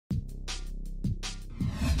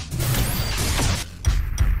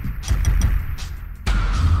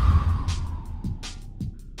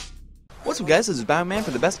What's up guys, this is Batman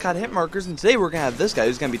for the Best COD Hitmarkers, and today we're going to have this guy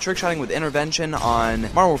who's going to be trickshotting with intervention on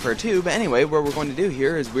Modern Warfare 2, but anyway, what we're going to do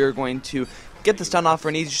here is we're going to get the stun off for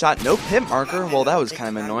an easy shot. Nope, Hitmarker. Well, that was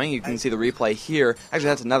kind of annoying. You can see the replay here. Actually,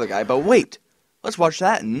 that's another guy, but wait. Let's watch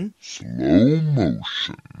that in slow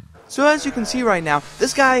motion. So as you can see right now,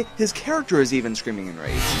 this guy, his character is even screaming in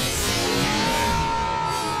rage.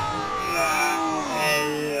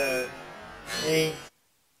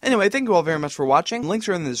 Anyway, thank you all very much for watching. Links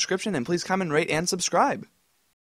are in the description, and please comment, rate, and subscribe.